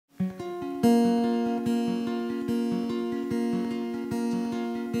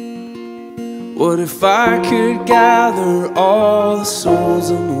What if I could gather all the souls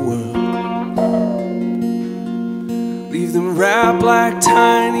in the world, leave them wrapped like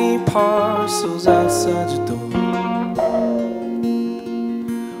tiny parcels outside your door?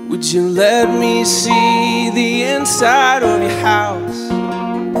 Would you let me see the inside of your house?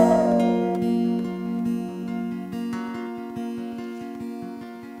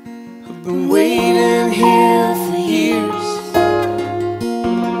 I've been waiting here for years.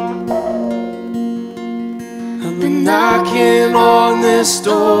 I've been knocking on this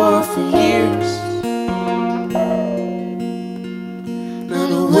door for years. Not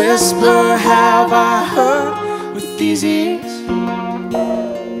a whisper have I heard with these ears.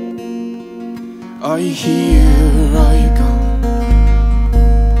 Are you here? Are you gone?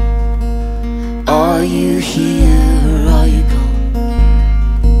 Are you here? Are you gone?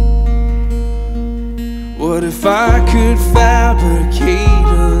 What if I could fabricate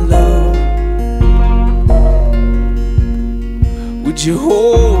a love? Would you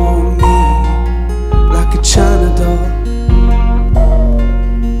hold me like a China doll?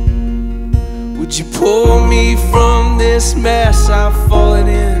 Would you pull me from this mess I've fallen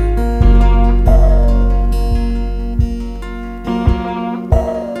in?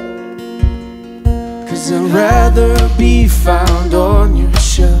 Cause I'd rather be found on your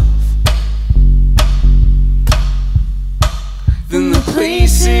shelf than the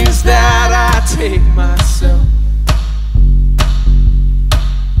places that I take myself,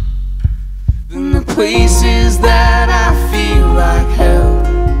 than the places that I feel like hell.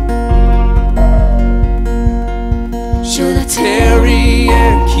 Should I tarry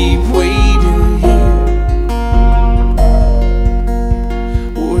and keep waiting here?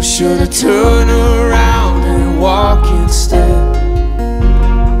 Or should I turn around and walk instead?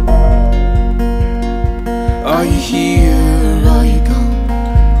 Are you here? Are you gone?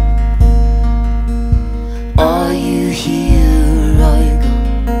 Are you here? Are you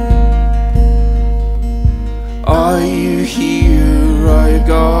gone? Are you here? Are you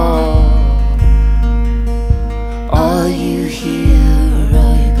gone? Are you here?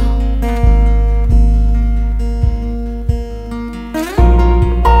 Are you gone?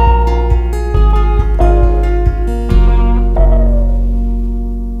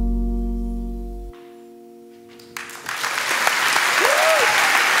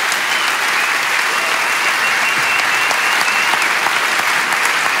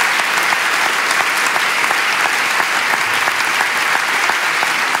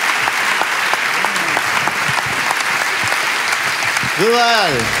 Rue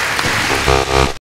Royale.